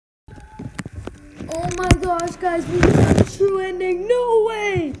Oh my gosh, guys, we got the true ending. No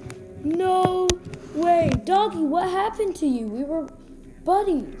way. No way. Doggy, what happened to you? We were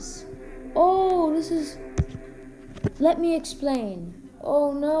buddies. Oh, this is... Let me explain.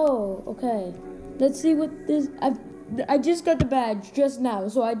 Oh no. Okay. Let's see what this... I just got the badge just now,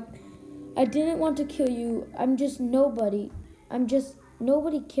 so I didn't want to kill you. I'm just nobody.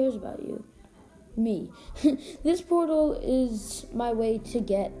 Nobody cares about you. Me. This portal is my way to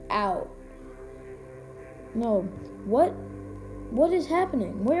get out. No. What is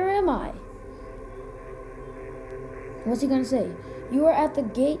happening? Where am I? What's he gonna say? You are at the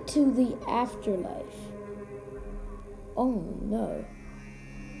gate to the afterlife. Oh no.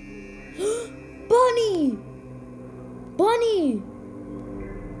 Bunny! Bunny!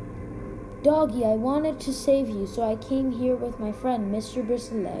 Doggy, I wanted to save you, so I came here with my friend, Mr.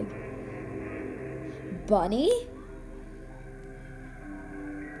 Bristleleg. Bunny?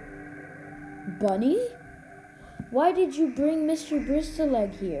 Bunny? Why did you bring Mr.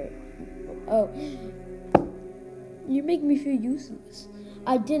 Bristleleg here? Oh. You make me feel useless.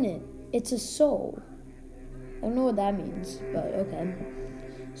 I didn't. It's a soul. I don't know what that means, but okay.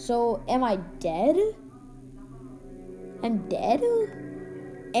 So, am I dead? I'm dead?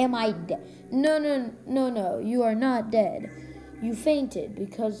 Am I dead? No. You are not dead. You fainted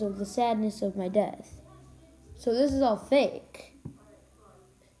because of the sadness of my death. So this is all fake.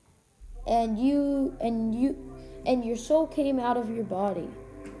 And your soul came out of your body.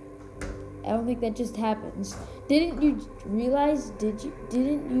 I don't think that just happens. Didn't you realize, did you?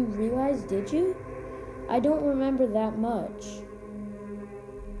 I don't remember that much.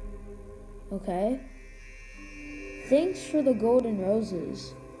 Okay. Thanks for the golden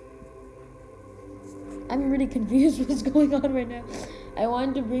roses. I'm really confused what's going on right now. I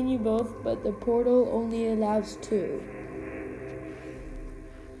wanted to bring you both, but the portal only allows 2.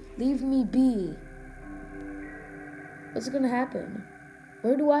 Leave me be. What's gonna happen?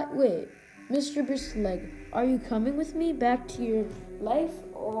 Wait, Mr. Bristleleg, are you coming with me back to your life,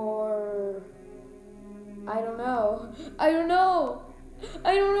 or... I don't know. I don't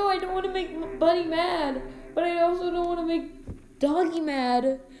want to make Bunny mad, but I also don't want to make Doggy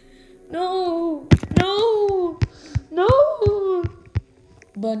mad. No.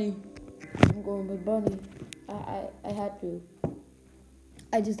 Bunny. I'm going with Bunny. I had to.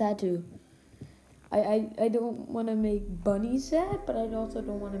 I just had to. I don't want to make Bunny sad, but I also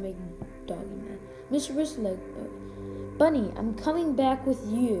don't want to make Doggy mad. Mr. Bristleleg, Bunny, I'm coming back with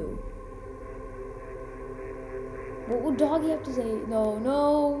you. What would Doggy have to say? No,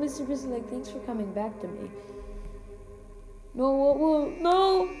 Mr. Bristleleg, thanks for coming back to me.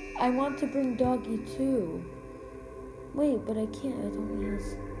 No, I want to bring Doggy too. Wait, but I can't, I don't know.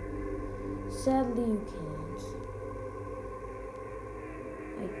 Sadly, you can't.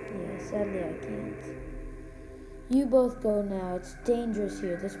 Sadly, I can't. You both go now, it's dangerous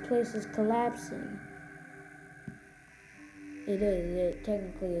here. This place is collapsing. It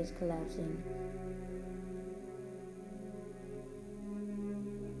technically is collapsing.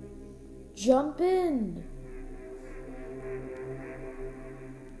 Jump in!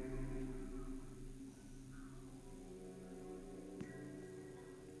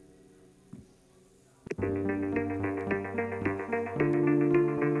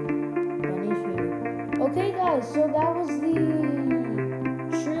 Okay guys, so that was the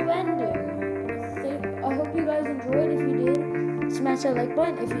true ending. I hope you guys enjoyed. If you did, smash that like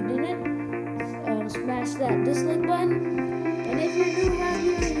button. If you didn't, smash that dislike button. And if you're new around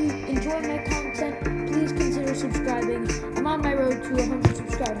here and you enjoy my content, please consider subscribing. I'm on my road to 100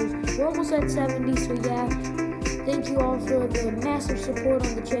 subscribers. We're almost at 70, so yeah. Thank you all for the massive support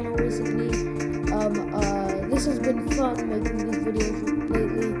on the channel recently. This has been fun making these videos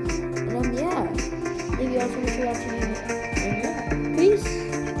lately. And yeah. Thank you all so much for watching.